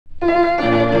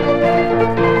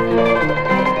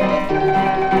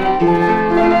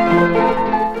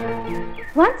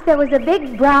there was a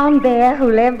big brown bear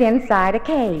who lived inside a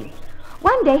cave.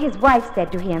 One day his wife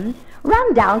said to him,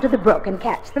 "Run down to the brook and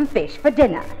catch some fish for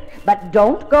dinner. But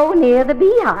don't go near the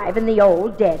beehive in the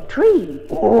old dead tree."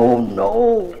 "Oh,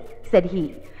 no," said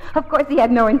he. Of course, he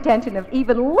had no intention of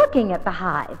even looking at the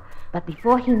hive. But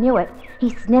before he knew it, he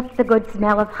sniffed the good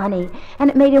smell of honey, and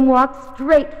it made him walk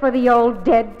straight for the old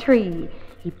dead tree.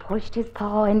 He pushed his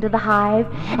paw into the hive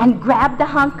and grabbed a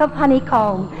hunk of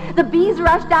honeycomb. The bees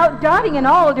rushed out, darting in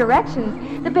all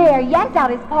directions. The bear yanked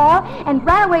out his paw and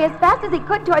ran away as fast as he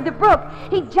could toward the brook.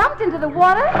 He jumped into the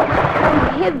water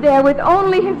and hid there with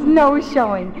only his nose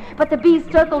showing. But the bees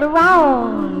circled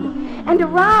around and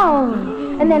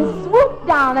around and then swooped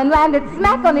down and landed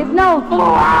smack on his nose.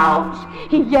 "Oh, ouch!"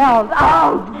 He yelled,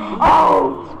 "Out!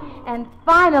 Out!" And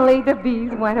finally the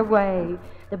bees went away.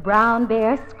 The brown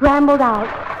bear scrambled out.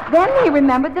 Then he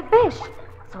remembered the fish.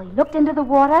 So he looked into the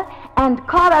water and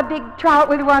caught a big trout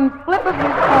with one flip of his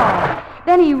paw.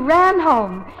 Then he ran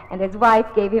home, and his wife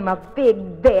gave him a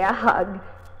big bear hug.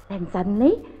 Then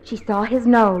suddenly she saw his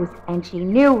nose, and she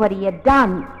knew what he had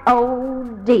done. "Oh,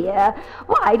 dear,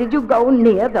 why did you go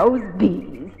near those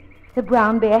bees?" The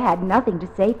brown bear had nothing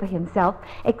to say for himself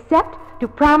except to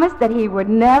promise that he would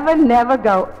never, never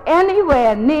go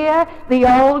anywhere near the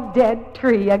old dead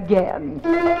tree again.